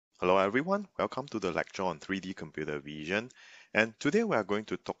Hello everyone, welcome to the lecture on 3D computer vision, and today we are going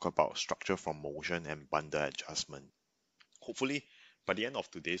to talk about structure from motion and bundle adjustment. Hopefully, by the end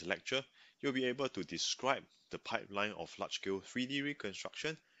of today's lecture, you'll be able to describe the pipeline of large-scale 3D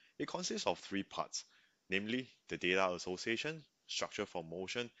reconstruction. It consists of three parts, namely the data association, structure from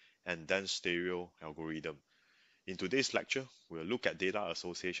motion, and dense stereo algorithm. In today's lecture, we'll look at data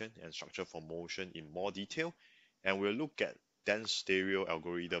association and structure from motion in more detail, and we'll look at dense stereo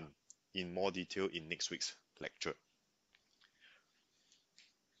algorithm in more detail in next week's lecture.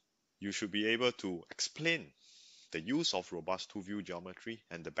 You should be able to explain the use of robust two-view geometry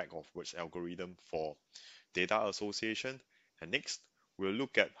and the back-of-words algorithm for data association. And next, we'll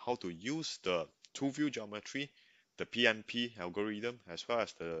look at how to use the two-view geometry, the PMP algorithm, as well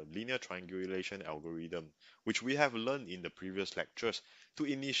as the linear triangulation algorithm, which we have learned in the previous lectures to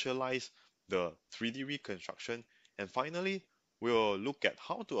initialize the 3D reconstruction. And finally, we'll look at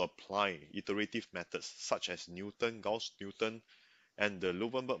how to apply iterative methods such as Newton, Gauss-Newton, and the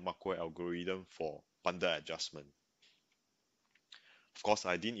Löwenberg-Marquardt algorithm for bundle adjustment. Of course,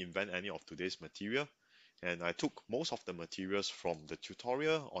 I didn't invent any of today's material, and I took most of the materials from the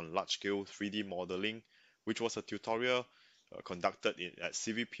tutorial on large-scale 3D modeling, which was a tutorial conducted at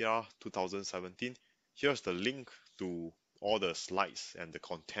CVPR 2017. Here's the link to all the slides and the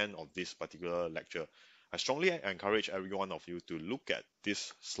content of this particular lecture. I strongly encourage every one of you to look at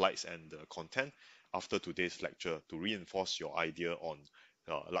these slides and the content after today's lecture to reinforce your idea on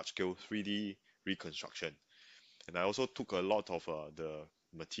large-scale 3D reconstruction. And I also took a lot of the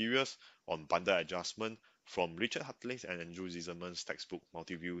materials on bundle adjustment from Richard Hartling's and Andrew Zisserman's textbook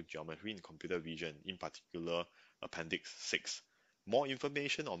Multiview Geometry in Computer Vision, in particular Appendix 6. More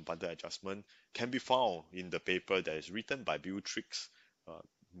information on bundle adjustment can be found in the paper that is written by Bill Trigg's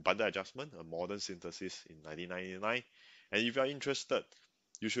Bundle Adjustment, a Modern Synthesis in 1999. And if you are interested,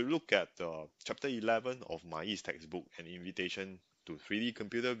 you should look at chapter 11 of Mai's textbook, An Invitation to 3D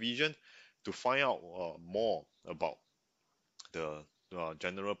Computer Vision, to find out more about the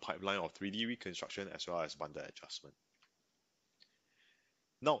general pipeline of 3D reconstruction as well as bundle adjustment.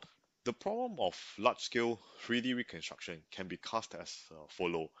 Now, the problem of large-scale 3D reconstruction can be cast as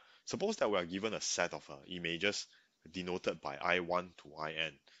follows. Suppose that we are given a set of images denoted by I1 to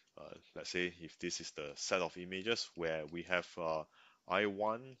IN. Let's say if this is the set of images where we have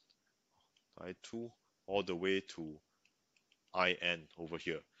I1, I2, all the way to IN over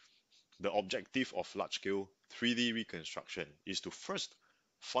here. The objective of large-scale 3D reconstruction is to first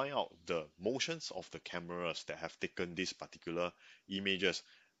find out the motions of the cameras that have taken these particular images.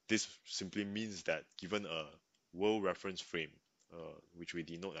 This simply means that given a world reference frame, which we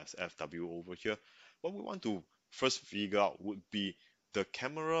denote as FW over here, what we want to first figure out would be the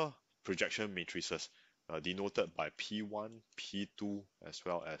camera projection matrices, denoted by P1, P2, as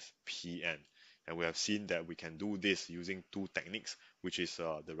well as Pn. And we have seen that we can do this using two techniques, which is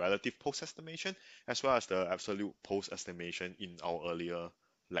the relative pose estimation as well as the absolute pose estimation in our earlier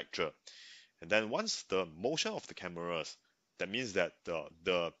lecture. And then once the motion of the cameras, that means that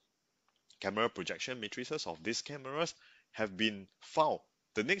the camera projection matrices of these cameras have been found,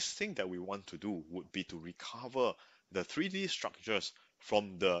 the next thing that we want to do would be to recover the 3D structures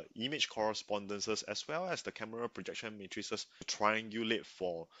from the image correspondences as well as the camera projection matrices to triangulate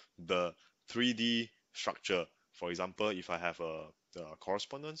for the 3D structure. For example, if I have a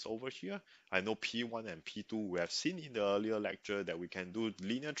correspondence over here, I know P1 and P2. We have seen in the earlier lecture that we can do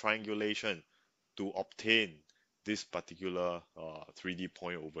linear triangulation to obtain this particular 3D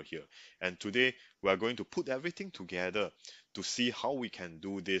point over here. And today we are going to put everything together to see how we can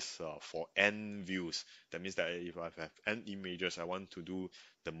do this for n views. That means that if I have n images, I want to do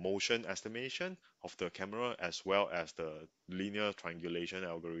the motion estimation of the camera as well as the linear triangulation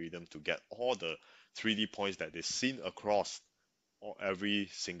algorithm to get all the 3D points that is seen across every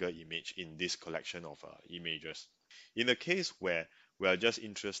single image in this collection of images. In the case where we are just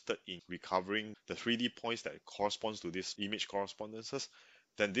interested in recovering the 3D points that corresponds to these image correspondences,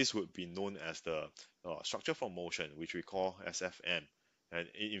 then this would be known as the structure from motion, which we call SfM. And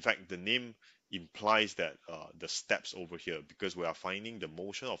in fact, the name implies that the steps over here, because we are finding the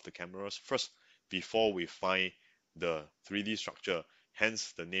motion of the cameras first before we find the 3D structure,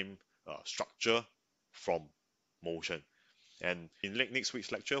 hence the name structure from motion. And in next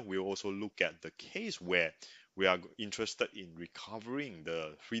week's lecture, we'll also look at the case where we are interested in recovering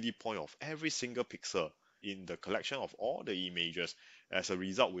the 3D point of every single pixel in the collection of all the images. As a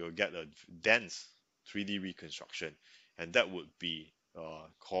result, we will get a dense 3D reconstruction, and that would be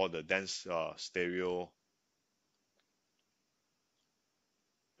called the dense stereo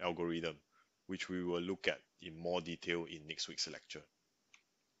algorithm, which we will look at in more detail in next week's lecture.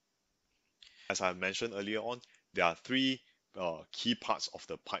 As I mentioned earlier on, there are three key parts of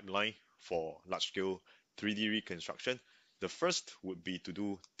the pipeline for large-scale 3D reconstruction. The first would be to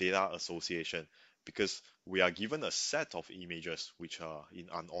do data association, because we are given a set of images which are in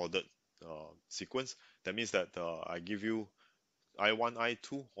unordered sequence. That means that I give you I1,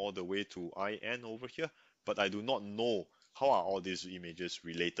 I2 all the way to IN over here, but I do not know how are all these images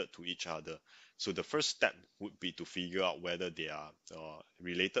related to each other. So the first step would be to figure out whether they are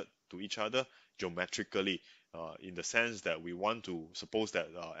related to each other geometrically, in the sense that we want to suppose that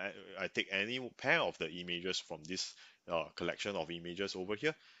I take any pair of the images from this collection of images over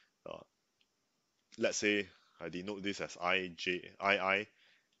here. Uh, let's say I denote this as II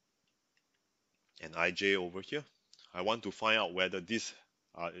and IJ over here. I want to find out whether these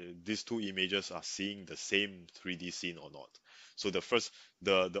two images are seeing the same 3D scene or not. So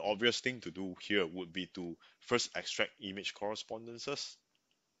the obvious thing to do here would be to first extract image correspondences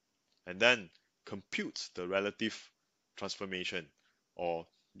and then compute the relative transformation, or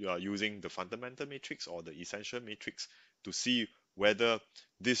you are using the fundamental matrix or the essential matrix to see whether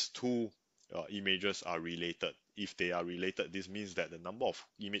these two images are related. If they are related, this means that the number of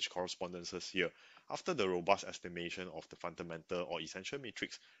image correspondences here after the robust estimation of the fundamental or essential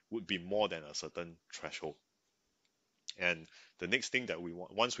matrix would be more than a certain threshold. And the next thing that we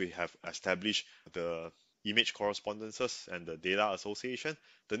want, once we have established the image correspondences and the data association,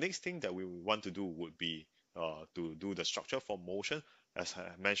 the next thing that we want to do would be to do the structure from motion. As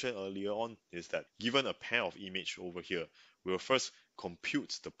I mentioned earlier on, is that given a pair of image over here, we will first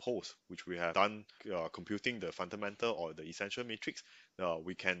compute the pose, which we have done computing the fundamental or the essential matrix.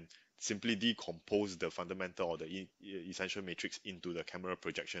 We can simply decompose the fundamental or the essential matrix into the camera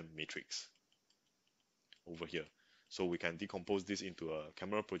projection matrix over here. So we can decompose this into a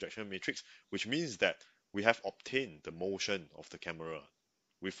camera projection matrix, which means that we have obtained the motion of the camera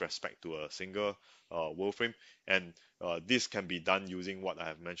with respect to a single world frame. And this can be done using what I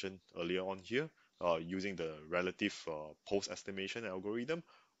have mentioned earlier on here, using the relative pose estimation algorithm.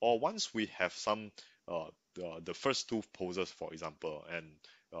 Or once we have some the first two poses, for example, and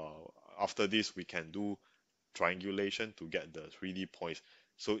after this we can do triangulation to get the 3D points.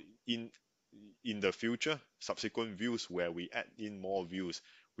 So in the future, subsequent views where we add in more views,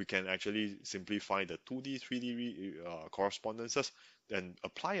 we can actually simplify the 2D, 3D correspondences and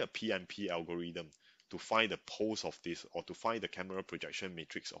apply a PMP algorithm to find the pose of this, or to find the camera projection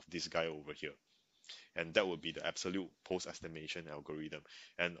matrix of this guy over here. And that would be the absolute pose estimation algorithm.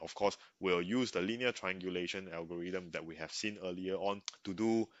 And of course, we'll use the linear triangulation algorithm that we have seen earlier on to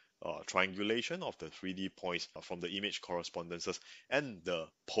do triangulation of the 3D points from the image correspondences and the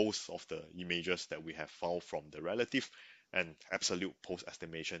pose of the images that we have found from the relative and absolute pose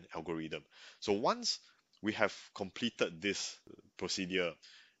estimation algorithm. So once we have completed this procedure,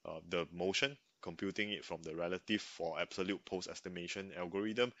 the motion, computing it from the relative or absolute pose estimation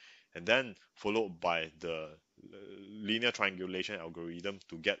algorithm, and then followed by the linear triangulation algorithm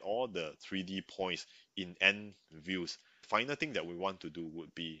to get all the 3D points in n views. Final thing that we want to do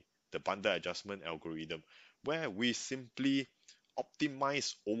would be the bundle adjustment algorithm, where we simply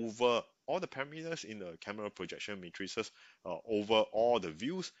optimize over all the parameters in the camera projection matrices over all the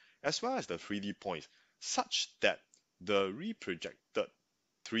views as well as the 3D points, such that the reprojected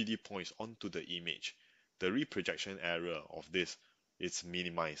 3D points onto the image, the reprojection error of this is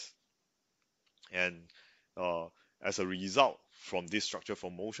minimized. And as a result from this structure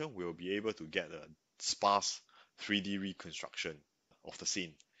from motion, we'll be able to get a sparse 3D reconstruction of the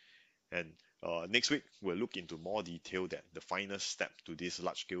scene. And next week, we'll look into more detail that the final step to this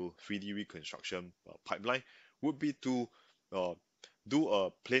large-scale 3D reconstruction pipeline would be to do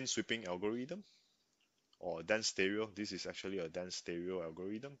a plane sweeping algorithm or dense stereo. This is actually a dense stereo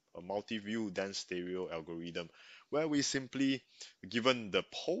algorithm, a multi-view dense stereo algorithm, where we simply, given the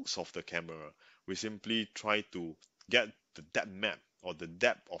pose of the camera, we simply try to get the depth map or the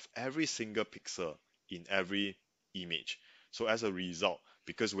depth of every single pixel in every image. So as a result,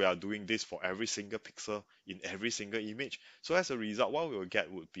 because we are doing this for every single pixel in every single image, so as a result, what we will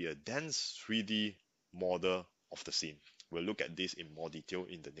get would be a dense 3D model of the scene. We'll look at this in more detail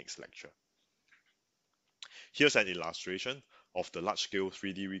in the next lecture. Here's an illustration of the large-scale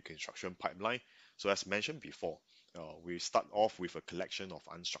 3D reconstruction pipeline. So as mentioned before, we start off with a collection of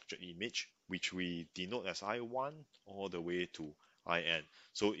unstructured image, which we denote as I1 all the way to IN.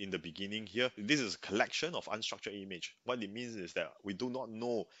 So in the beginning here, this is a collection of unstructured image. What it means is that we do not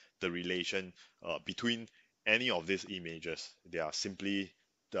know the relation between any of these images. They are simply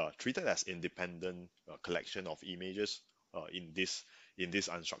treated as independent collection of images in this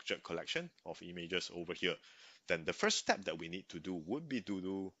unstructured collection of images over here. Then the first step that we need to do would be to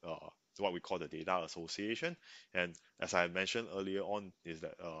do what we call the data association. And as I mentioned earlier on, is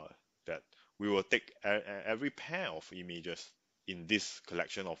that we will take every pair of images in this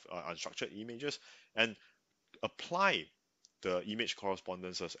collection of unstructured images and apply the image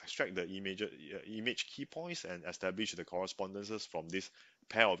correspondences, extract the image key points and establish the correspondences from this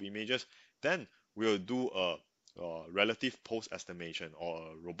pair of images. Then we'll do a relative pose estimation or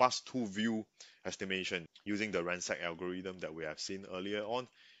a robust two-view estimation using the Ransack algorithm that we have seen earlier on.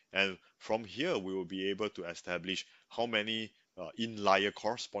 And from here, we will be able to establish how many inlier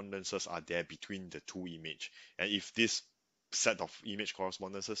correspondences are there between the two images. And if this set of image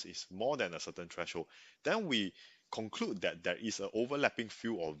correspondences is more than a certain threshold, then we conclude that there is an overlapping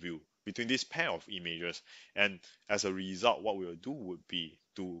field of view between this pair of images. And as a result, what we will do would be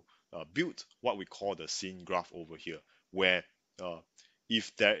to build what we call the scene graph over here, where uh,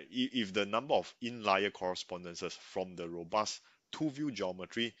 if the number of inlier correspondences from the robust two-view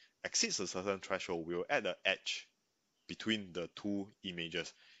geometry exceeds a certain threshold, we will add an edge between the two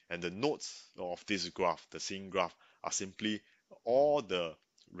images. And the nodes of this graph, the scene graph, are simply all the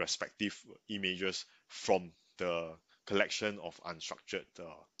respective images from the collection of unstructured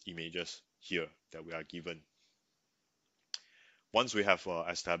images here that we are given. Once we have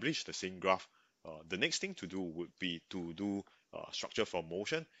established the scene graph, the next thing to do would be to do structure from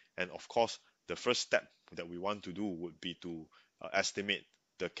motion. And of course, the first step that we want to do would be to estimate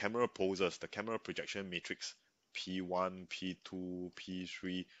the camera poses, the camera projection matrix P1, P2,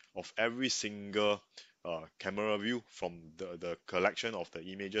 P3 of every single camera view from the collection of the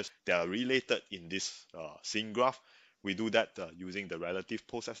images that are related in this scene graph. We do that using the relative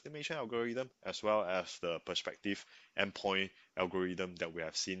pose estimation algorithm as well as the perspective endpoint algorithm that we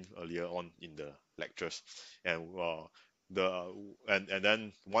have seen earlier on in the lectures. And and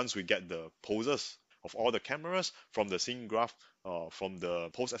then once we get the poses of all the cameras from the scene graph, from the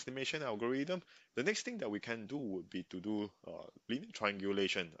pose estimation algorithm, the next thing that we can do would be to do linear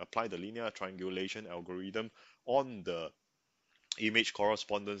triangulation, apply the linear triangulation algorithm on the image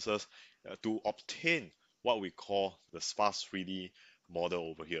correspondences to obtain what we call the sparse 3D model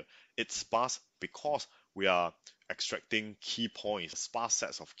over here. It's sparse because we are extracting key points, sparse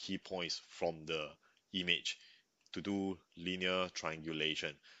sets of key points from the image to do linear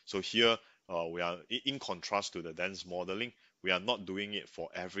triangulation. So here we are in contrast to the dense modeling, we are not doing it for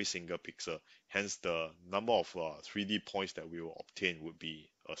every single pixel. Hence, the number of 3D points that we will obtain would be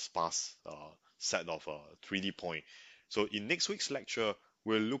a sparse set of 3D points. So in next week's lecture,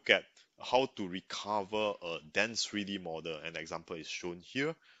 we'll look at how to recover a dense 3D model. An example is shown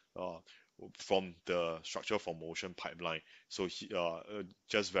here uh, from the structure for motion pipeline. So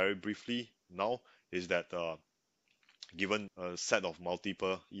just very briefly now is that given a set of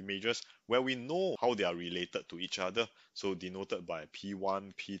multiple images where we know how they are related to each other, so denoted by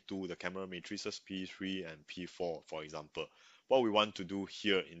P1, P2, the camera matrices P3 and P4, for example. What we want to do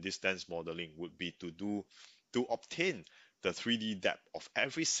here in this dense modeling would be to obtain the 3D depth of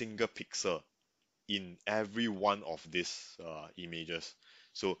every single pixel in every one of these images.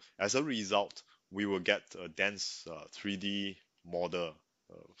 So as a result, we will get a dense 3D model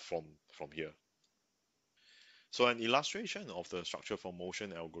from here. So an illustration of the structure for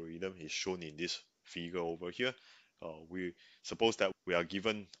motion algorithm is shown in this figure over here. We suppose that we are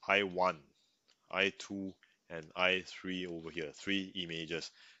given I1, I2, and I3 over here, three images.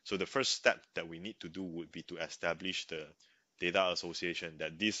 So the first step that we need to do would be to establish the data association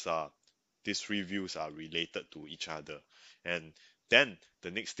that these three views are related to each other. And then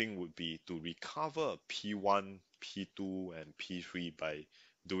the next thing would be to recover P1, P2, and P3 by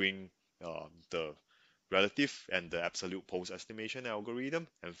doing the relative and the absolute pose estimation algorithm.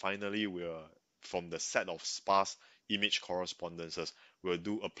 And finally, from the set of sparse image correspondences, we'll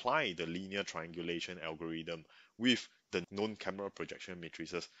apply the linear triangulation algorithm with the known camera projection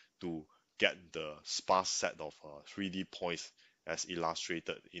matrices to get the sparse set of 3D points as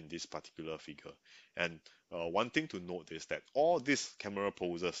illustrated in this particular figure. And one thing to note is that all these camera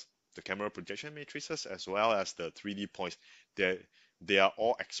poses, the camera projection matrices as well as the 3D points, they are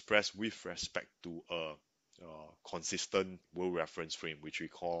all expressed with respect to a consistent world reference frame, which we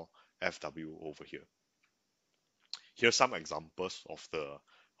call FW over here. Here's some examples of the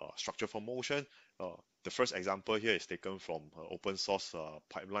structure for motion. The first example here is taken from open source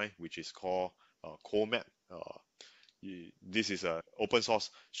pipeline, which is called CoMap. This is an open source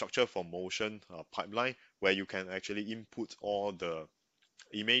structure for motion pipeline where you can actually input all the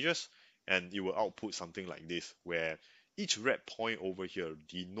images and it will output something like this, where each red point over here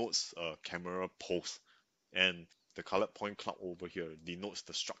denotes a camera pose and the colored point cloud over here denotes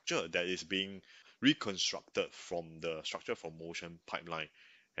the structure that is being reconstructed from the structure from motion pipeline.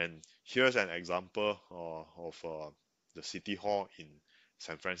 And here's an example of the City Hall in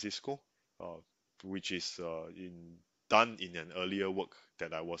San Francisco, uh, which is done in an earlier work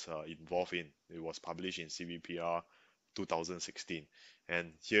that I was involved in. It was published in CVPR 2016.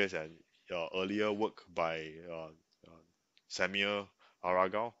 And here's an earlier work by Samuel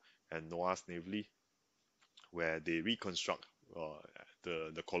Aragal and Noah Snavely, where they reconstruct uh,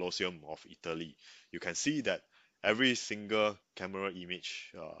 the Colosseum of Italy. You can see that every single camera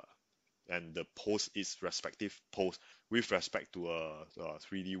image and the pose its respective pose with respect to a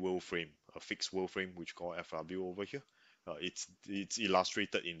 3D world frame, a fixed world frame, which called FW over here. It's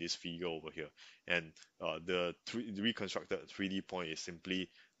illustrated in this figure over here, and the reconstructed 3D point is simply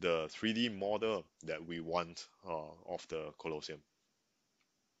the 3D model that we want of the Colosseum.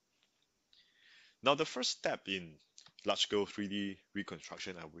 Now, the first step in large-scale 3D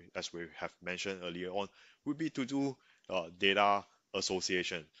reconstruction, as we have mentioned earlier on, would be to do data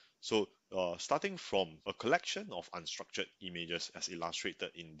association. So, starting from a collection of unstructured images, as illustrated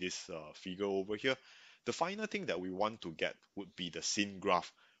in this figure over here, the final thing that we want to get would be the scene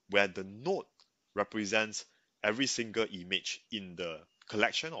graph, where the node represents every single image in the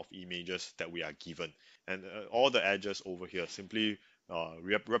collection of images that we are given, and all the edges over here simply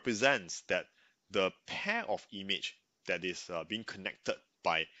represents that the pair of image that is being connected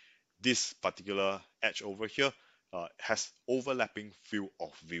by this particular edge over here has overlapping field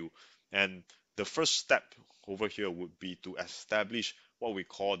of view. And the first step over here would be to establish what we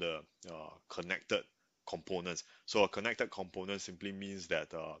call the connected components. So a connected component simply means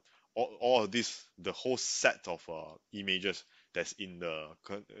that all of this, the whole set of images that's in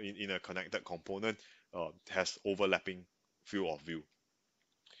a connected component has overlapping field of view,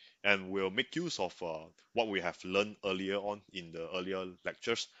 and we'll make use of what we have learned earlier on in the earlier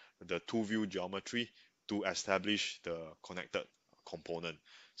lectures, the two-view geometry, to establish the connected component.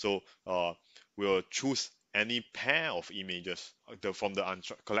 So we'll choose any pair of images from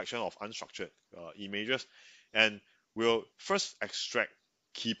the collection of unstructured images, and we'll first extract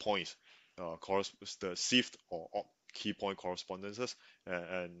key points, the sift or key point correspondences,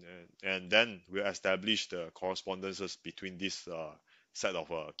 and then we'll establish the correspondences between these set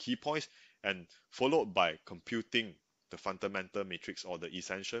of key points, and followed by computing the fundamental matrix or the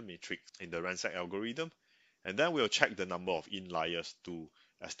essential matrix in the ransack algorithm. And then we'll check the number of inliers to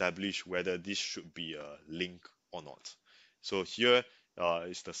establish whether this should be a link or not. So here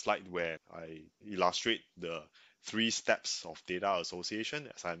is the slide where I illustrate the three steps of data association.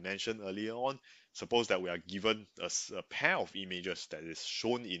 As I mentioned earlier on, suppose that we are given a pair of images that is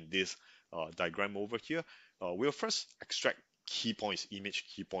shown in this diagram over here. We'll first extract key points, image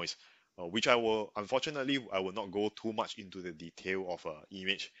key points, which unfortunately, I will not go too much into the detail of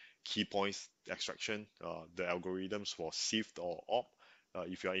image key points extraction, the algorithms for SIFT or OP.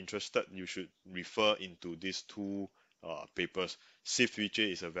 If you are interested, you should refer into these two papers. SIFT feature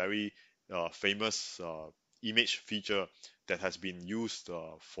is a very famous image feature that has been used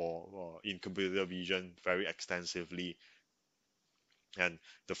for in computer vision very extensively. And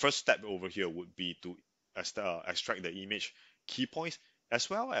the first step over here would be to extract the image key points as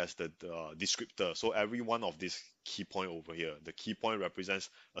well as the descriptor. So every one of these key point over here, the key point represents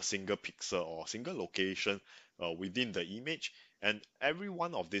a single pixel or single location within the image, and every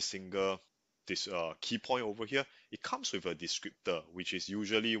one of this key point over here, it comes with a descriptor, which is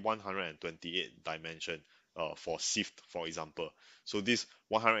usually 128 dimension for SIFT, for example. So this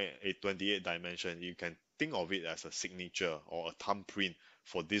 128 dimension, you can think of it as a signature or a thumbprint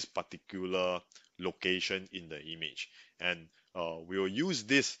for this particular location in the image. And we will use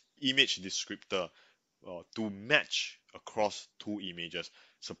this image descriptor to match across two images.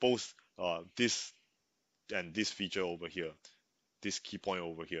 Suppose this and this feature over here, this key point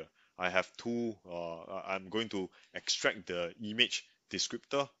over here. I have two, I'm going to extract the image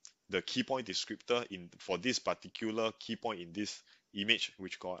descriptor, the key point descriptor for this particular key point in this image,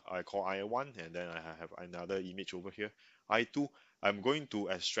 which I call I1, and then I have another image over here, I2. I'm going to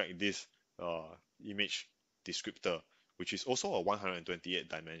extract this image descriptor, which is also a 128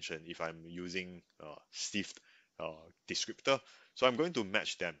 dimension if I'm using SIFT descriptor. So I'm going to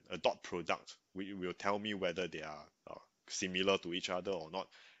match them. A dot product will tell me whether they are similar to each other or not.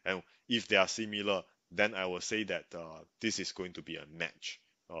 And if they are similar, then I will say that this is going to be a match.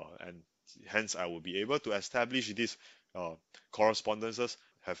 And hence I will be able to establish these correspondences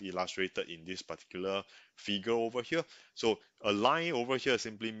have illustrated in this particular figure over here. So a line over here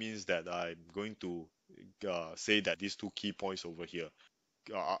simply means that I'm going to say that these two key points over here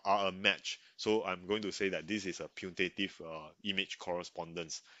are a match. So I'm going to say that this is a putative image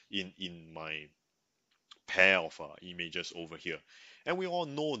correspondence in my pair of images over here. And we all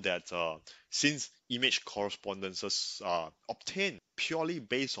know that since image correspondences are obtained purely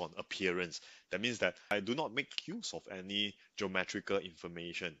based on appearance, that means that I do not make use of any geometrical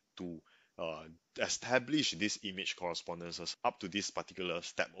information to uh, establish these image correspondences up to this particular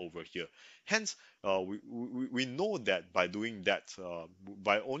step over here. Hence, we know that by doing that,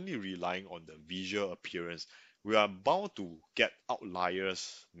 by only relying on the visual appearance, we are bound to get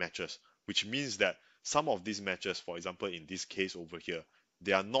outliers matches, which means that some of these matches, for example, in this case over here,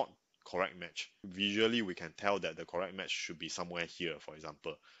 they are not correct match. Visually, we can tell that the correct match should be somewhere here, for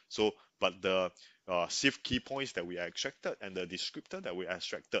example. So, but the shift key points that we extracted and the descriptor that we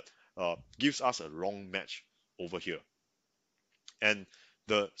extracted gives us a wrong match over here. And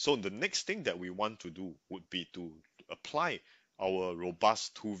the next thing that we want to do would be to apply our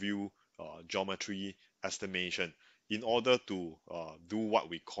robust two-view geometry estimation in order to do what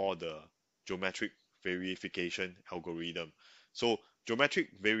we call the geometric verification algorithm. So geometric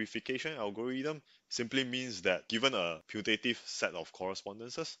verification algorithm simply means that given a putative set of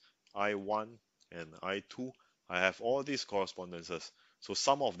correspondences, I1 and I2, I have all these correspondences. So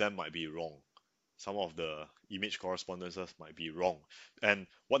some of them might be wrong. Some of the image correspondences might be wrong. And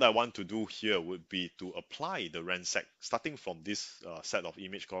what I want to do here would be to apply the ransack starting from this set of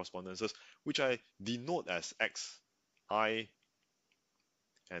image correspondences, which I denote as xi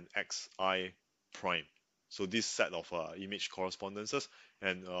and xi prime. So this set of image correspondences,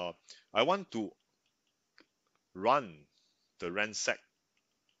 and I want to run the ransack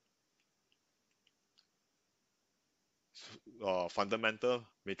fundamental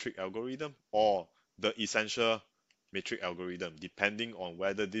matrix algorithm or the essential matrix algorithm, depending on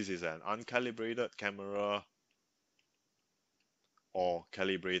whether this is an uncalibrated camera or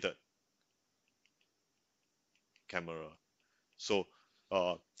calibrated camera. So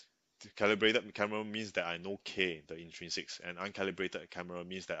uh, calibrated camera means that I know K, the intrinsics, and uncalibrated camera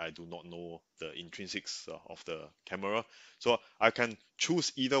means that I do not know the intrinsics of the camera. So I can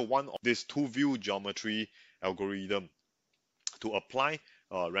choose either one of these two-view geometry algorithm to apply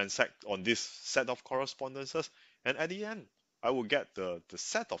ransack on this set of correspondences, and at the end I will get the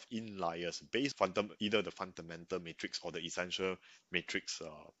set of inliers based on either the fundamental matrix or the essential matrix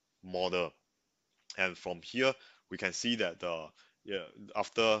model. And from here we can see that yeah,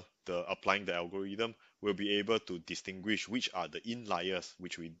 after the applying the algorithm, we'll be able to distinguish which are the inliers,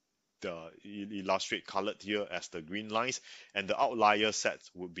 which we illustrate colored here as the green lines, and the outlier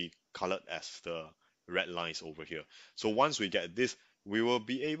sets would be colored as the red lines over here. So once we get this, we will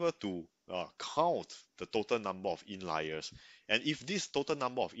be able to count the total number of inliers. And if this total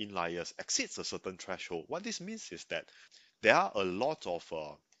number of inliers exceeds a certain threshold, what this means is that there are a lot of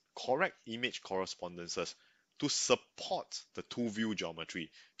correct image correspondences to support the two-view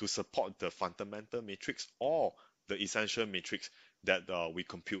geometry, to support the fundamental matrix or the essential matrix that we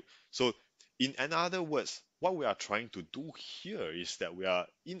compute. So in other words, what we are trying to do here is that we are,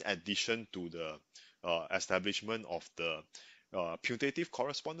 in addition to the establishment of the putative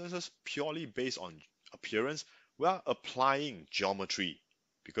correspondences purely based on appearance, we are applying geometry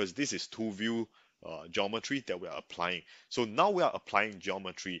because this is two-view geometry that we are applying. So now we are applying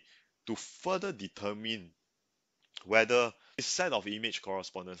geometry to further determine whether this set of image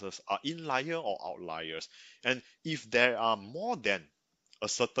correspondences are inlier or outliers. And if there are more than a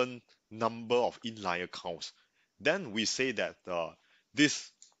certain number of inlier counts, then we say that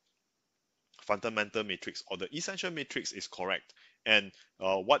this fundamental matrix or the essential matrix is correct. And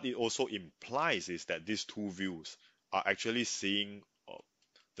what it also implies is that these two views are actually seeing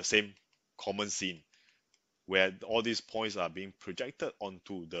the same common scene where all these points are being projected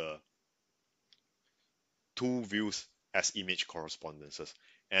onto the two views as image correspondences.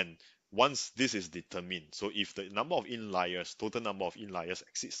 And once this is determined, so if the number of inliers, total number of inliers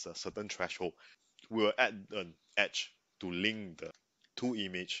exceeds a certain threshold, we'll add an edge to link the two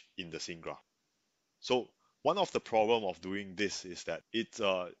image in the scene graph. So one of the problem of doing this is that it's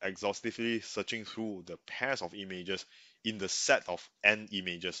exhaustively searching through the pairs of images in the set of n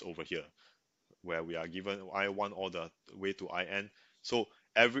images over here, where we are given I1 all the way to IN. So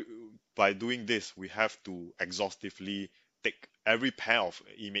by doing this, we have to exhaustively take every pair of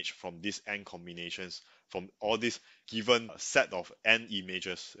image from these n combinations from all these given set of n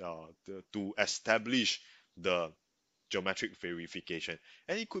images to establish the geometric verification,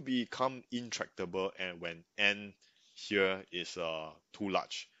 and it could become intractable and when n here is too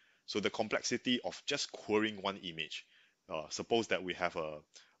large. So the complexity of just querying one image, suppose that we have a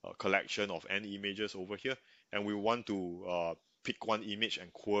collection of n images over here, and we want to pick one image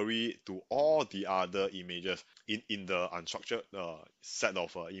and query it to all the other images in the unstructured set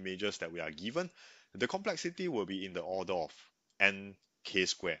of images that we are given. The complexity will be in the order of n k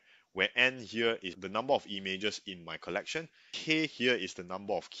square, where n here is the number of images in my collection, k here is the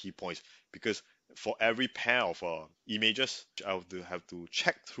number of key points, because for every pair of images, I have to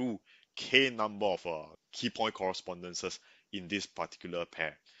check through k number of key point correspondences in this particular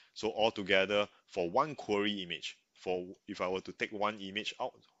pair. So altogether, for one query image, for if I were to take one image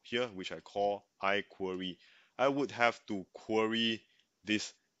out here, which I call I query, I would have to query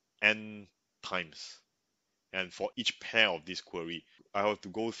this n times. And for each pair of this query, I have to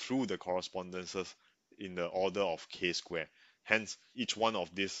go through the correspondences in the order of k square. Hence, each one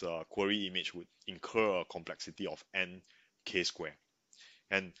of this query image would incur a complexity of n k square.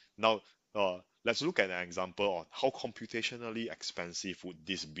 And now let's look at an example on how computationally expensive would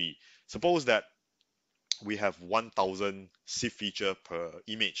this be. Suppose that we have 1000 SIF feature per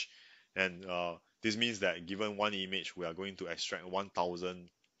image, and this means that given one image, we are going to extract 1000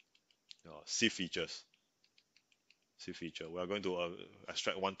 SIF features. We are going to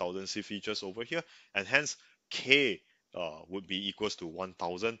extract 1000 SIF features over here, and hence k would be equals to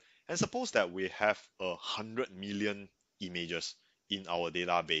 1000. And suppose that we have 100 million images in our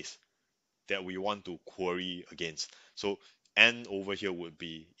database that we want to query against. So n over here would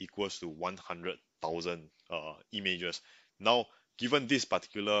be equals to 100,000 images. Now, given this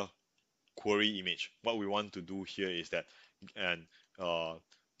particular query image, what we want to do here is that, and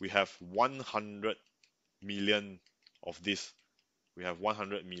we have 100 million of this. We have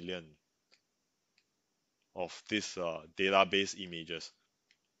 100 million of this database images.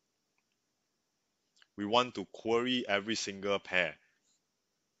 We want to query every single pair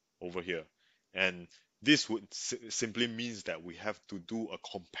over here, and this would simply means that we have to do a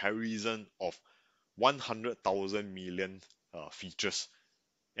comparison of 100,000 million features.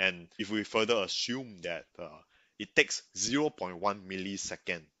 And if we further assume that it takes 0.1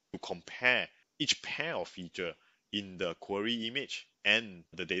 millisecond to compare each pair of feature in the query image and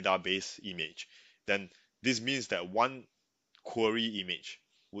the database image, then this means that one query image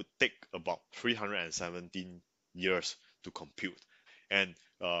would take about 317 years to compute. And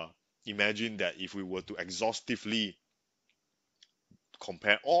imagine that if we were to exhaustively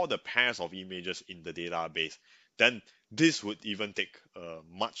compare all the pairs of images in the database, then this would even take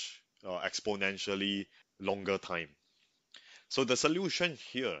much exponentially longer time. So the solution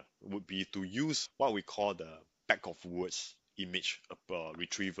here would be to use what we call the back of words image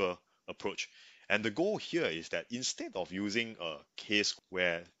retrieval approach. And the goal here is that instead of using a case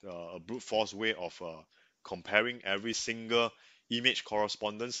where a brute force way of comparing every single image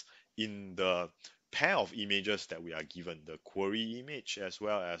correspondence in the pair of images that we are given, the query image as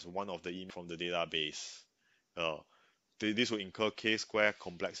well as one of the image from the database, uh, this will incur k-square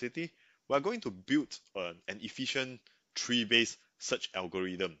complexity. We are going to build an efficient tree-based search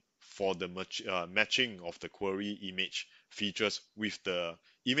algorithm for the matching of the query image features with the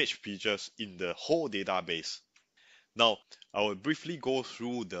image features in the whole database. Now, I will briefly go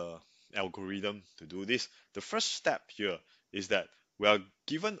through the algorithm to do this. The first step here is that we are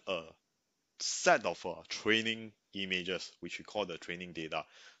given a set of training images, which we call the training data.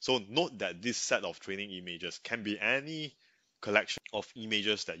 So note that this set of training images can be any collection of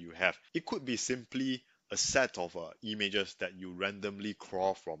images that you have. It could be simply a set of images that you randomly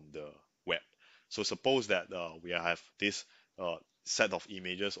crawl from the web. So suppose that we have this set of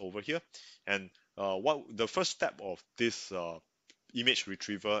images over here, and what the first step of this image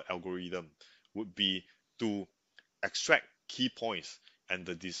retrieval algorithm would be to extract key points and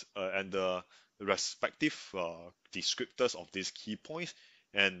the respective descriptors of these key points,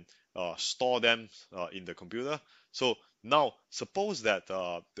 and store them in the computer. So now suppose that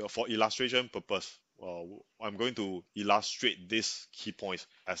for illustration purpose, I'm going to illustrate these key points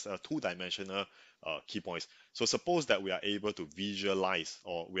as a two-dimensional key points. So suppose that we are able to visualize,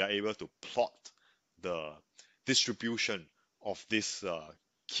 or we are able to plot the distribution of these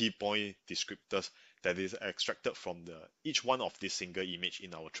key point descriptors that is extracted from each one of this single image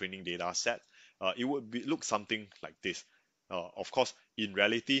in our training data set. It would look something like this. Of course, in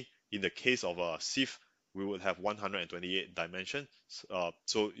reality, in the case of a SIF, we would have 128 dimensions.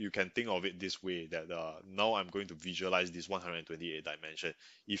 So you can think of it this way, that now I'm going to visualize this 128 dimension.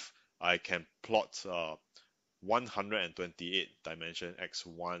 If I can plot 128 dimension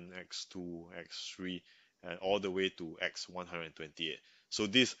x1, x2, x3, and all the way to x128. So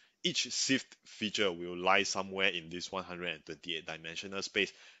each SIFT feature will lie somewhere in this 128 dimensional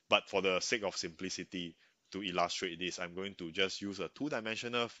space. But for the sake of simplicity, to illustrate this, I'm going to just use a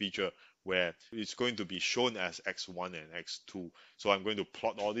two-dimensional feature where it's going to be shown as x1 and x2. So I'm going to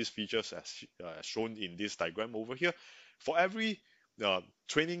plot all these features as shown in this diagram over here. For every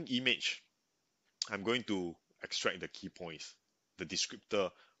training image, I'm going to extract the key points. the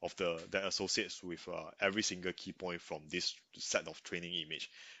descriptor of the that associates with every single key point from this set of training image.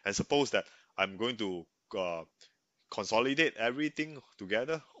 And suppose that I'm going to consolidate everything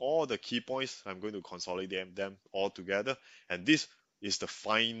together, all the key points, I'm going to consolidate them all together, and this is the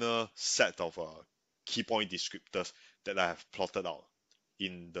final set of key point descriptors that I have plotted out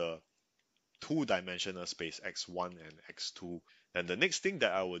in the two-dimensional space x1 and x2. And the next thing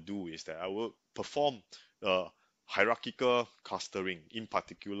that I will do is that I will perform hierarchical clustering. In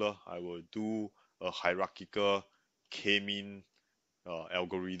particular, I will do a hierarchical k-mean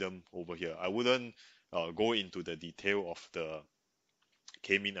algorithm over here. I wouldn't go into the detail of the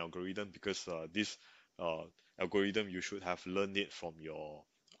k-mean algorithm because this uh, algorithm you should have learned it from your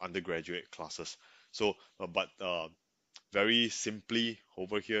undergraduate classes. So, but very simply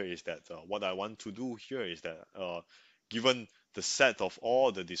over here is that what I want to do here is that given the set of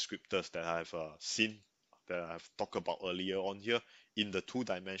all the descriptors that I've seen, that I've talked about earlier on here in the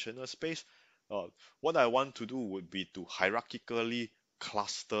two-dimensional space, uh, what I want to do would be to hierarchically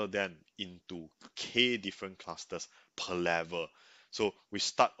cluster them into k different clusters per level. So we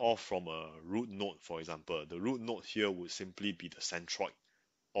start off from a root node, for example. The root node here would simply be the centroid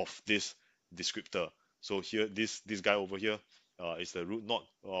of this descriptor. So here, this guy over here is the root node.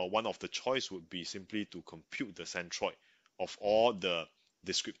 One of the choice would be simply to compute the centroid of all the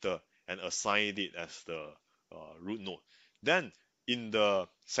descriptor and assign it as the root node. Then in the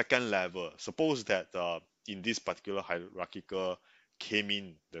second level, suppose that in this particular hierarchical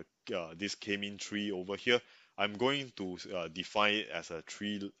k-mean, this k-mean tree over here, I'm going to define it as a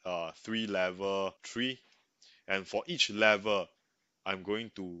three level tree, and for each level I'm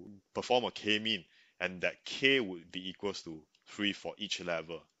going to perform a k-mean, and that k would be equals to 3 for each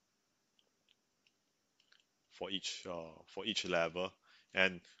level.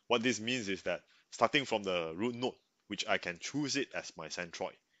 And what this means is that starting from the root node, which I can choose it as my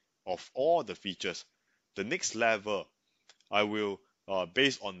centroid of all the features, the next level I will,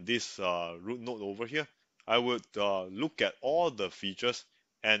 based on this root node over here, I would look at all the features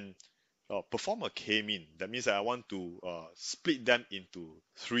and perform a k-mean. That means that I want to split them into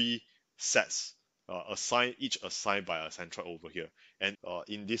three sets, each assigned by a centroid over here. And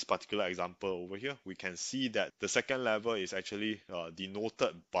in this particular example over here, we can see that the second level is actually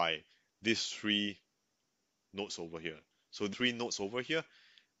denoted by these three nodes over here. So three nodes over here,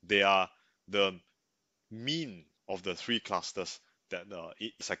 they are the mean of the three clusters that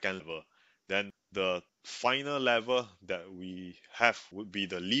second level. Then the final level that we have would be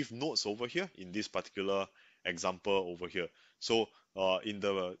the leaf nodes over here in this particular example over here. So in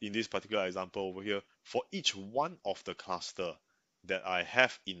this particular example over here, for each one of the cluster that I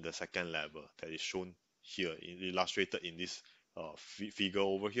have in the second level that is shown here, illustrated in this figure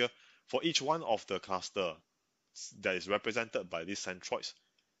over here, for each one of the cluster that is represented by these centroids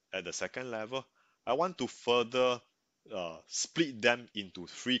at the second level, I want to further split them into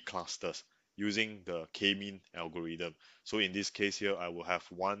three clusters using the k-mean algorithm. So in this case here, I will have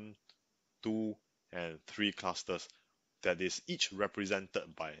 1, 2, and 3 clusters that is each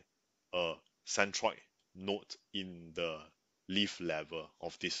represented by a centroid node in the leaf level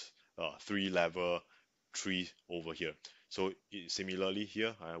of this three-level tree over here. So similarly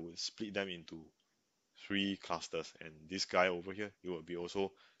here, I will split them into three clusters, and this guy over here, it will be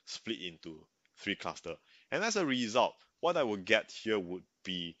also split into three cluster. And as a result, what I will get here would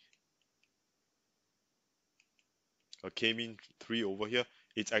be a k-mean 3 over here.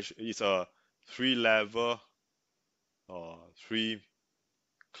 It's a three level three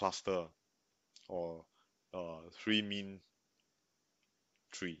cluster, or three mean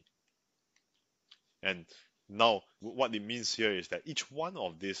tree. And now what it means here is that each one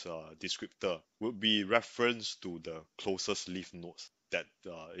of these descriptor would be reference to the closest leaf nodes, that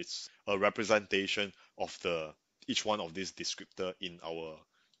it's a representation of the each one of these descriptor in our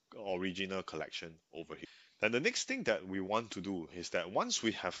original collection over here. Then the next thing that we want to do is that once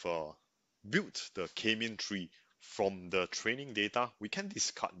we have built the k-mean tree from the training data, we can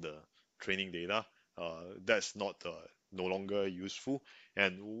discard the training data. That's not no longer useful,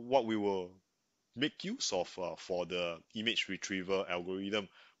 and what we will make use of for the image retrieval algorithm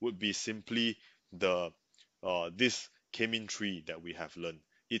would be simply the this k-mean tree that we have learned.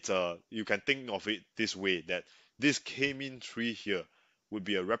 It's a, you can think of it this way, that this k-mean tree here would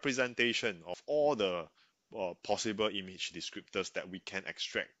be a representation of all the possible image descriptors that we can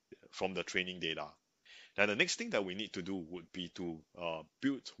extract from the training data. Now the next thing that we need to do would be to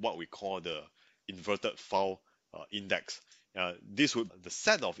build what we call the inverted file index. This would be the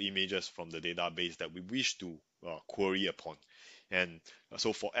set of images from the database that we wish to query upon. And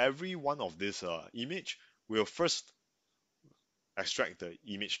so for every one of this image, we'll first extract the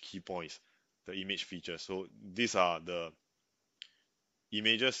image key points, the image features. So these are the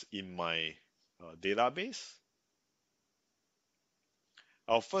images in my database.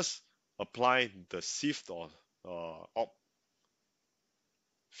 I'll first apply the sift or op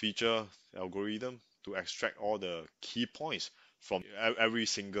feature algorithm to extract all the key points from every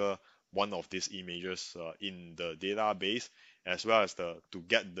single one of these images in the database, as well as to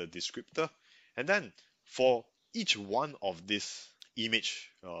get the descriptor. And then for each one of these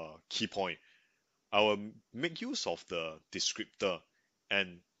image key point, I will make use of the descriptor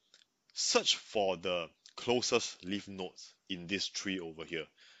and search for the closest leaf nodes in this tree over here.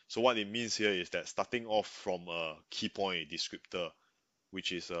 So what it means here is that starting off from a key point descriptor,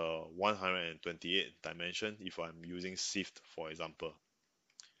 which is a 128 dimension, if I'm using SIFT for example,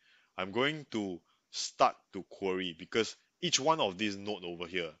 I'm going to start to query because each one of these node over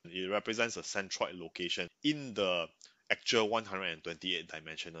here, it represents a centroid location in the actual 128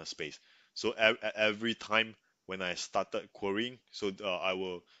 dimensional space. So every time when I started querying, so I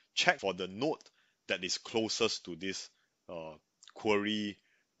will check for the node that is closest to this query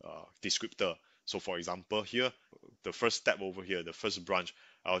descriptor. So for example here, the first step over here, the first branch,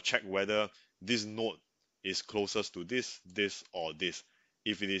 I'll check whether this node is closest to this, or this.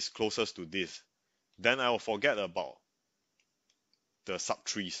 If it is closest to this, then I will forget about the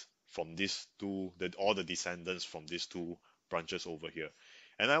subtrees from these two, all the descendants from these two branches over here.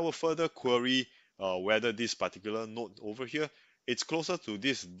 And I will further query whether this particular node over here, it's closer to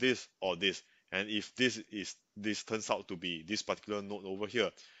this, or this. And if this turns out to be this particular node over here,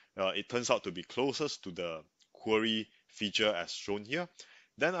 it turns out to be closest to the query feature as shown here,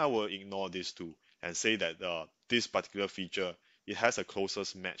 then I will ignore these two and say that this particular feature, it has a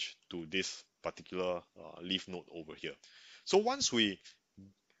closest match to this particular leaf node over here. So once we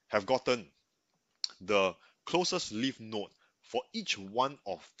have gotten the closest leaf node for each one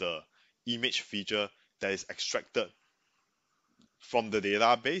of the image feature that is extracted from the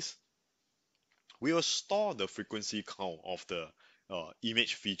database, we will store the frequency count of the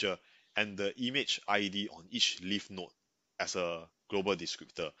image feature and the image ID on each leaf node as a global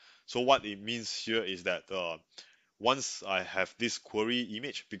descriptor. So what it means here is that once I have this query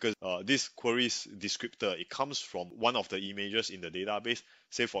image, because this query's descriptor, it comes from one of the images in the database.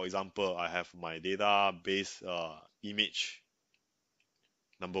 Say for example, I have my database image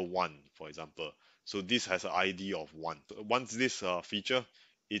number 1, for example. So this has an ID of 1. So once this feature,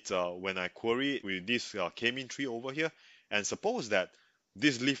 it's when I query with this k-mean tree over here, and suppose that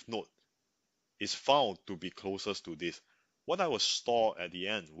this leaf node is found to be closest to this, what I will store at the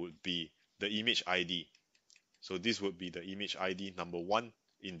end would be the image ID. So this would be the image ID number 1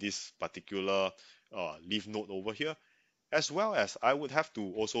 in this particular leaf node over here, as well as I would have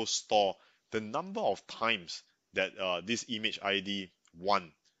to also store the number of times that this image ID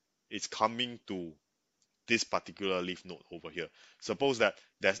 1 is coming to this particular leaf node over here. Suppose that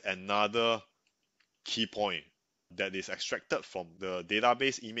there's another key point that is extracted from the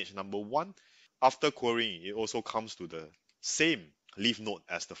database image number 1. After querying, it also comes to the same leaf node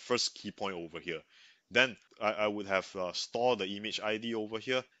as the first key point over here. Then I would have stored the image ID over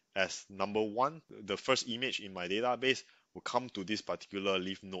here as number 1. The first image in my database will come to this particular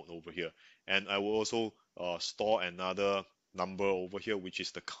leaf node over here. And I will also store another number over here, which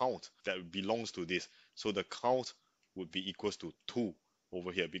is the count that belongs to this. So the count would be equals to 2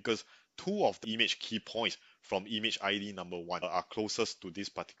 over here, because 2 of the image key points from image ID number 1 are closest to this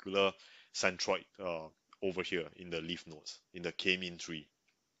particular centroid over here in the leaf nodes, in the k-mean tree.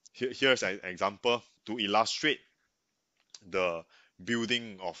 Here's an example to illustrate the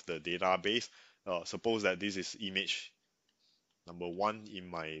building of the database. Suppose that this is image number 1 in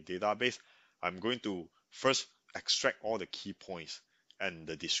my database. I'm going to first extract all the key points and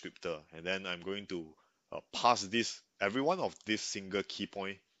the descriptor, and then I'm going to pass every one of this single key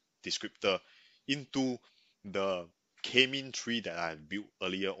point descriptor into the k-mean tree that I have built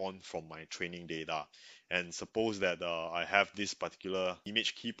earlier on from my training data. And suppose that I have this particular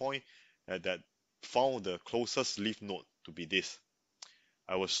image key point that found the closest leaf node to be this.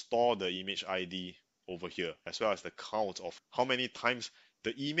 I will store the image ID over here, as well as the count of how many times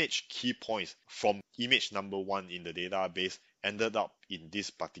the image key points from image number 1 in the database ended up in this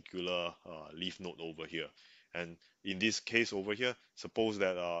particular leaf node over here. And in this case over here, suppose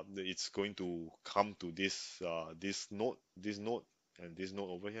that it's going to come to this node, and this node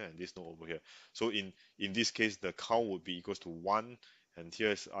over here, and this node over here. So in this case, the count would be equals to 1, and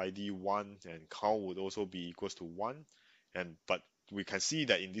here's ID 1, and count would also be equals to 1. But we can see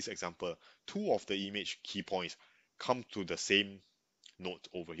that in this example, 2 of the image key points come to the same node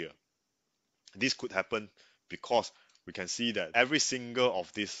over here. This could happen because we can see that every single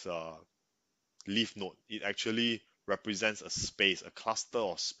of this leaf node, it actually represents a space, a cluster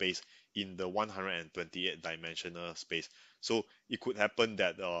of space in the 128 dimensional space. So it could happen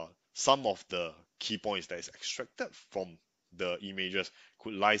that some of the key points that is extracted from the images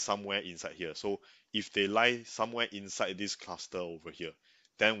could lie somewhere inside here. So if they lie somewhere inside this cluster over here,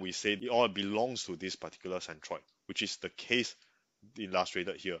 then we say it all belongs to this particular centroid, which is the case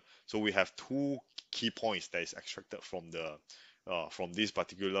illustrated here. So we have two key points that is extracted from this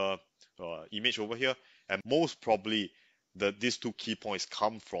particular image over here, and most probably these two key points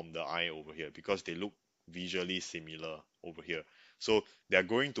come from the eye over here because they look visually similar over here. So they're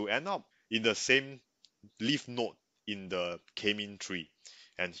going to end up in the same leaf node in the k-mean tree.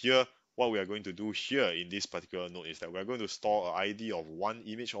 And here, what we are going to do here in this particular node is that we're going to store an ID of one,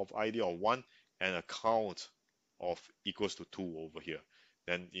 image of ID of one, and a count of equals to 2 over here.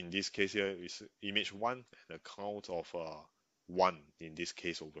 Then in this case here is image 1 and a count of 1 in this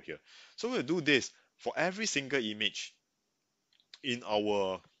case over here. So we'll do this for every single image in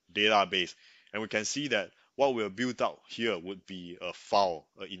our database, and we can see that what we'll build out here would be a file,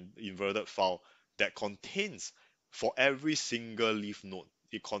 an inverted file that contains, for every single leaf node,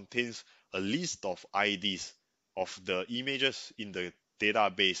 it contains a list of IDs of the images in the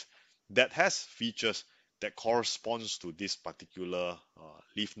database that has features that corresponds to this particular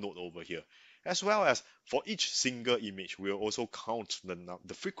leaf node over here. As well as for each single image, we'll also count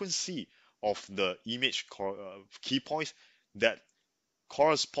the frequency of the image key points that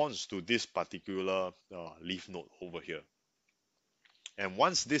corresponds to this particular leaf node over here. And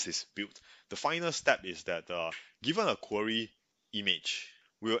once this is built, the final step is that given a query image,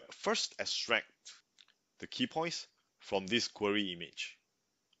 we'll first extract the key points from this query image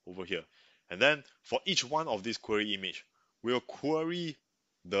over here. And then for each one of this query image, we'll query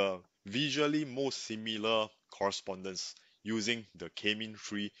the visually most similar correspondence using the k-mean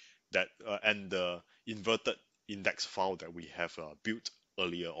tree that and the inverted index file that we have built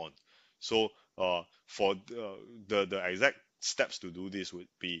earlier on. So for the exact steps to do this would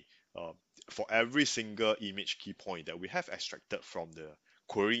be for every single image key point that we have extracted from the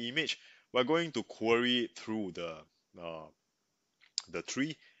query image, we're going to query through the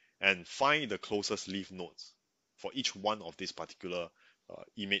tree and find the closest leaf nodes for each one of these particular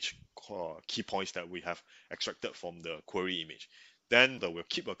image key points that we have extracted from the query image. Then we'll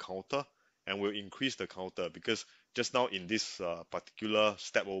keep a counter and we'll increase the counter because just now in this particular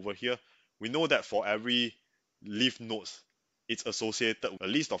step over here, we know that for every leaf nodes, it's associated with a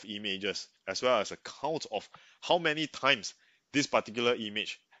list of images as well as a count of how many times this particular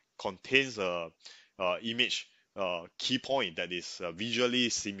image contains a image key point that is visually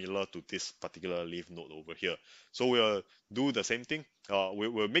similar to this particular leaf node over here. So we'll do the same thing.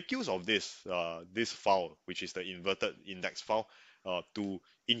 We'll make use of this file, which is the inverted index file, to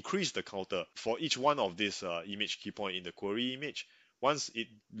increase the counter for each one of these image key point in the query image. Once it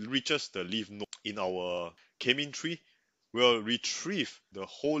reaches the leaf node in our k-mean tree, we'll retrieve the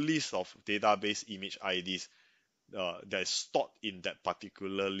whole list of database image IDs that is stored in that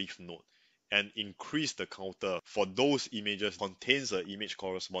particular leaf node and increase the counter for those images contains an image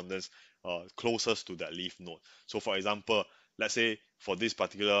correspondence closest to that leaf node. So for example, let's say for this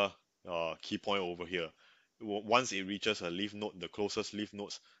particular key point over here, once it reaches a leaf node, the closest leaf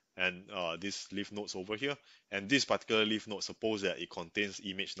nodes, and this leaf nodes over here, and this particular leaf node, suppose that it contains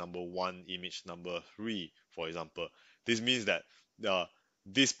image number 1, image number 3, for example. This means that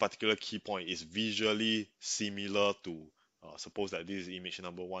this particular key point is visually similar to suppose that this is image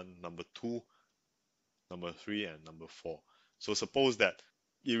number 1, number 2, number 3, and number 4. So suppose that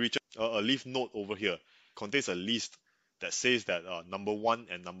it reaches a leaf node over here, contains a list that says that number 1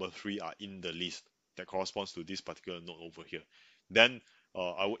 and number 3 are in the list that corresponds to this particular node over here. Then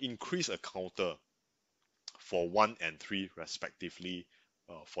I will increase a counter for 1 and 3 respectively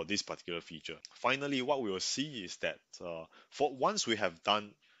for this particular feature. Finally, what we will see is that for once we have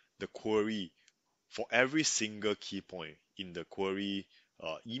done the query for every single key point in the query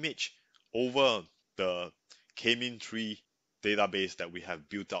image over the k-mean tree database that we have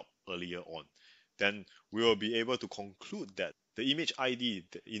built up earlier on, then we will be able to conclude that the image ID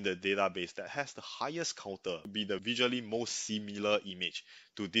in the database that has the highest counter will be the visually most similar image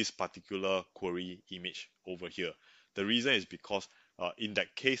to this particular query image over here. The reason is because in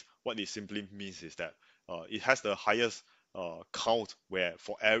that case, what it simply means is that it has the highest count where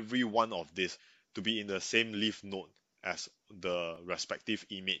for every one of this to be in the same leaf node as the respective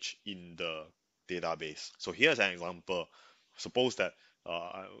image in the database. So here's an example. Suppose that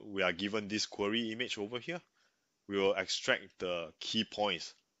we are given this query image over here. We will extract the key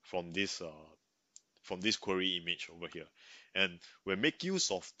points from this from this query image over here. And we'll make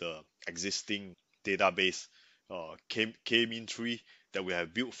use of the existing database k-mean tree that we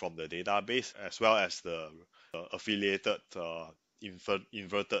have built from the database, as well as the affiliated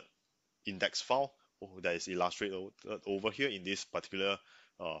inverted index file that is illustrated over here in this particular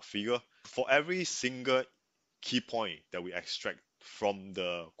figure. For every single key point that we extract from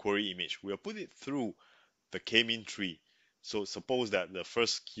the query image, we'll put it through the k-mean tree. So suppose that the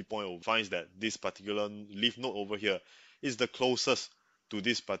first key point finds that this particular leaf node over here is the closest to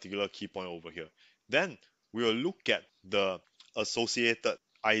this particular key point over here. Then we will look at the associated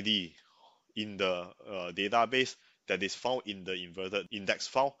ID in the database that is found in the inverted index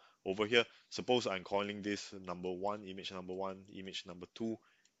file over here. Suppose I'm calling this number 1, image number 1, image number 2,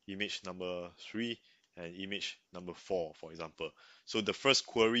 image number 3, and image number 4, for example. So the first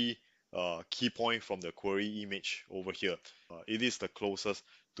query key point from the query image over here, it is the closest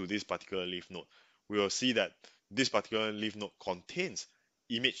to this particular leaf node. We will see that this particular leaf node contains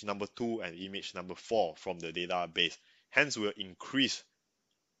image number 2 and image number 4 from the database. Hence, we'll increase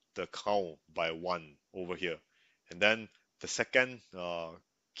the count by 1 over here. And then the second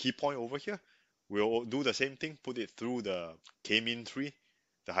key point over here, we'll do the same thing, put it through the k-mean tree,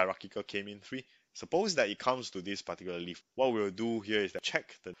 the hierarchical k-mean tree. Suppose that it comes to this particular leaf. What we'll do here is that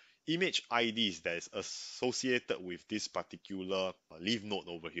check the image IDs that is associated with this particular leaf node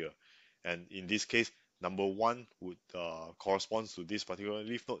over here. And in this case, number 1 would correspond to this particular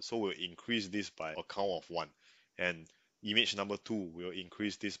leaf node, so we'll increase this by a count of 1. And image number 2 will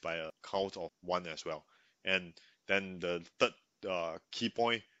increase this by a count of 1 as well. And then the third key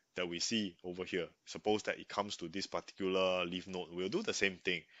point that we see over here, suppose that it comes to this particular leaf node, we'll do the same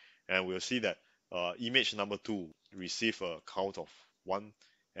thing, and we'll see that image number 2 receive a count of 1,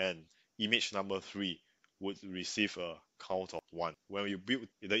 and image number 3 would receive a count of 1. When we build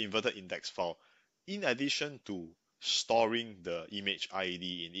the inverted index file, in addition to storing the image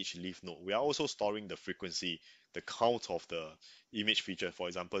ID in each leaf node, we are also storing the frequency, the count of the image feature. For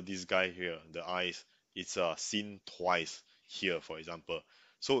example, this guy here, the eyes, it's seen twice here, for example.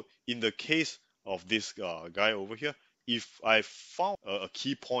 So in the case of this guy over here, if I found a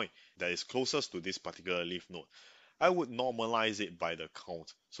key point that is closest to this particular leaf node, I would normalize it by the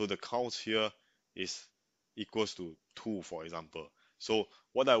count. So the count here is equals to 2, for example. So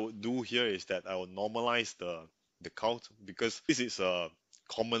what I would do here is that I will normalize the count, because this is a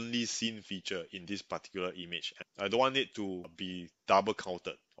commonly seen feature in this particular image. I don't want it to be double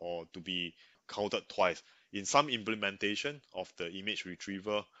counted or to be counted twice. In some implementation of the image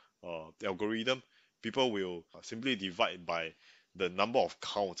retrieval algorithm, people will simply divide by the number of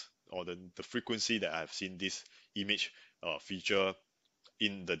count or the frequency that I've seen this image feature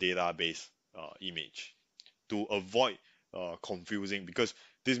in the database image, to avoid confusing, because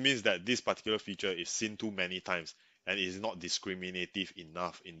this means that this particular feature is seen too many times and is not discriminative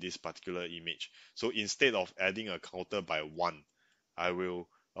enough in this particular image. So instead of adding a counter by 1, I will,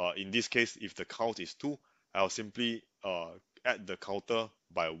 in this case, if the count is 2, I'll simply add the counter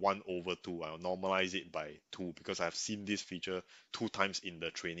by 1 over 2. I'll normalize it by 2 because I've seen this feature 2 times in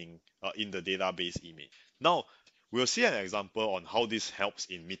the training, in the database image. Now, we'll see an example on how this helps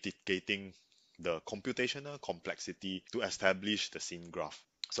in mitigating the computational complexity to establish the scene graph.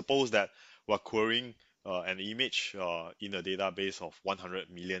 Suppose that we're querying an image in a database of 100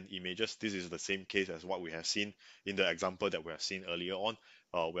 million images. This is the same case as what we have seen in the example that we have seen earlier on.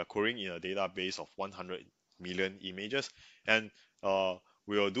 We're querying in a database of 100 million images, and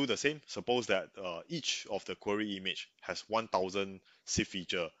we will do the same. Suppose that each of the query image has 1000 SIF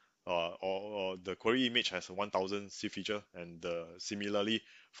feature, or the query image has 1000 SIF feature, and similarly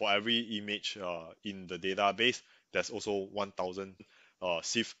for every image in the database, there's also 1000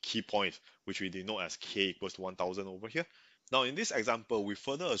 SIF key points, which we denote as k equals to 1000 over here. Now in this example, we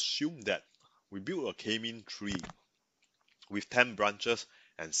further assume that we build a k-mean tree with 10 branches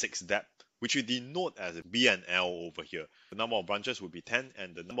and 6 depth, which we denote as B and L over here. The number of branches would be 10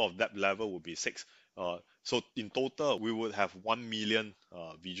 and the number of depth level would be 6. So in total, we would have 1 million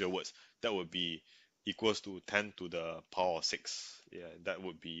visual words. That would be equals to 10 to the power of 6. Yeah, that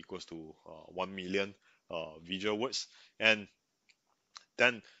would be equals to 1 million visual words. And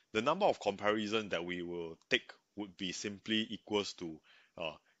then the number of comparison that we will take would be simply equals to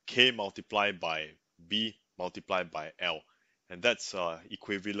k multiplied by b multiplied by l, and that's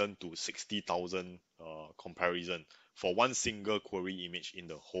equivalent to 60,000 comparison for one single query image in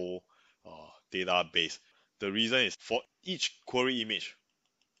the whole database. The reason is for each query image,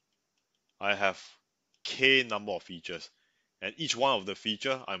 I have k number of features, and each one of the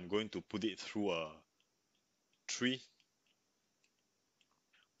feature I'm going to put it through a tree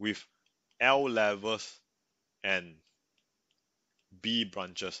with L levels and B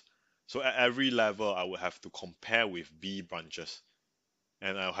branches. So at every level, I would have to compare with B branches.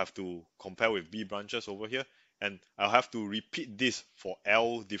 And I'll have to compare with B branches over here. And I'll have to repeat this for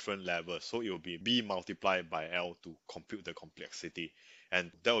L different levels. So it will be B multiplied by L to compute the complexity.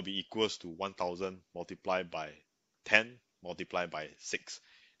 And that will be equals to 1000 multiplied by 10 multiplied by 6.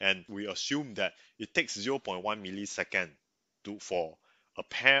 And we assume that it takes 0.1 millisecond for a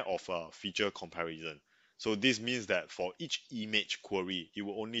pair of feature comparison. So this means that for each image query, it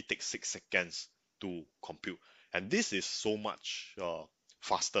will only take 6 seconds to compute. And this is so much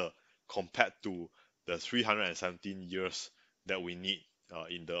faster compared to the 317 years that we need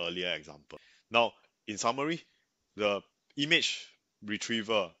in the earlier example. Now, in summary, the image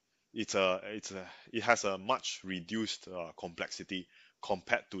retriever it has a much reduced complexity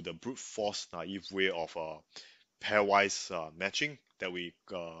compared to the brute force naive way of pairwise matching that we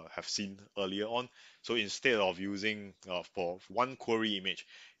have seen earlier on. So instead of using for one query image,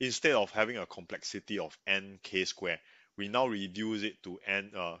 instead of having a complexity of n k square, we now reduce it to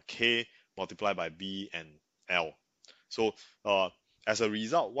n k multiplied by b and l. So as a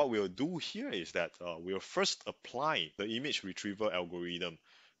result, what we'll do here is that we'll first apply the image retrieval algorithm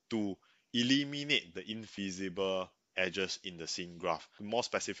to eliminate the infeasible edges in the scene graph. More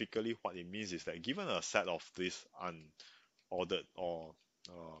specifically, what it means is that given a set of these unordered or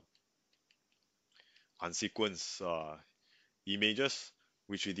unsequenced images,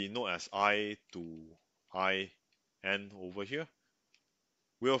 which we denote as I to I n over here,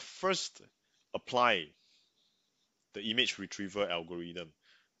 we'll first apply the image retrieval algorithm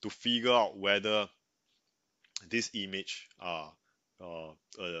to figure out whether this image are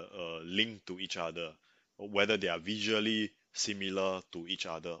linked to each other, or whether they are visually similar to each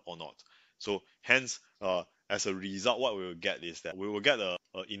other or not. So hence, as a result, what we will get is that we will get a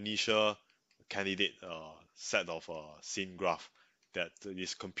initial candidate set of scene graph that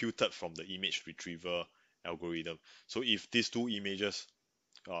is computed from the image retrieval algorithm. So if these two images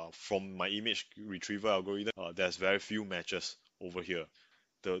from my image retrieval algorithm, there's very few matches over here.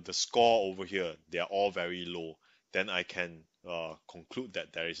 The score over here, they are all very low. Then I can conclude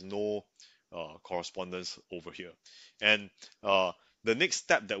that there is no correspondence over here. And the next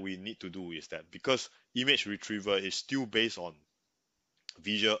step that we need to do is that because image retrieval is still based on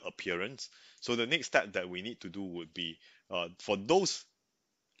visual appearance, so the next step that we need to do would be for those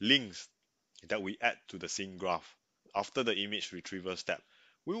links that we add to the scene graph after the image retrieval step,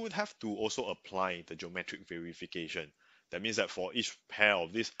 we would have to also apply the geometric verification. That means that for each pair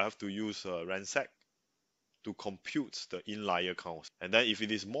of this, I have to use ransack to compute the inlier counts. And then if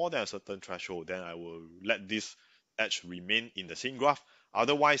it is more than a certain threshold, then I will let this edge remain in the scene graph.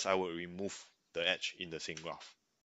 Otherwise, I will remove the edge in the scene graph.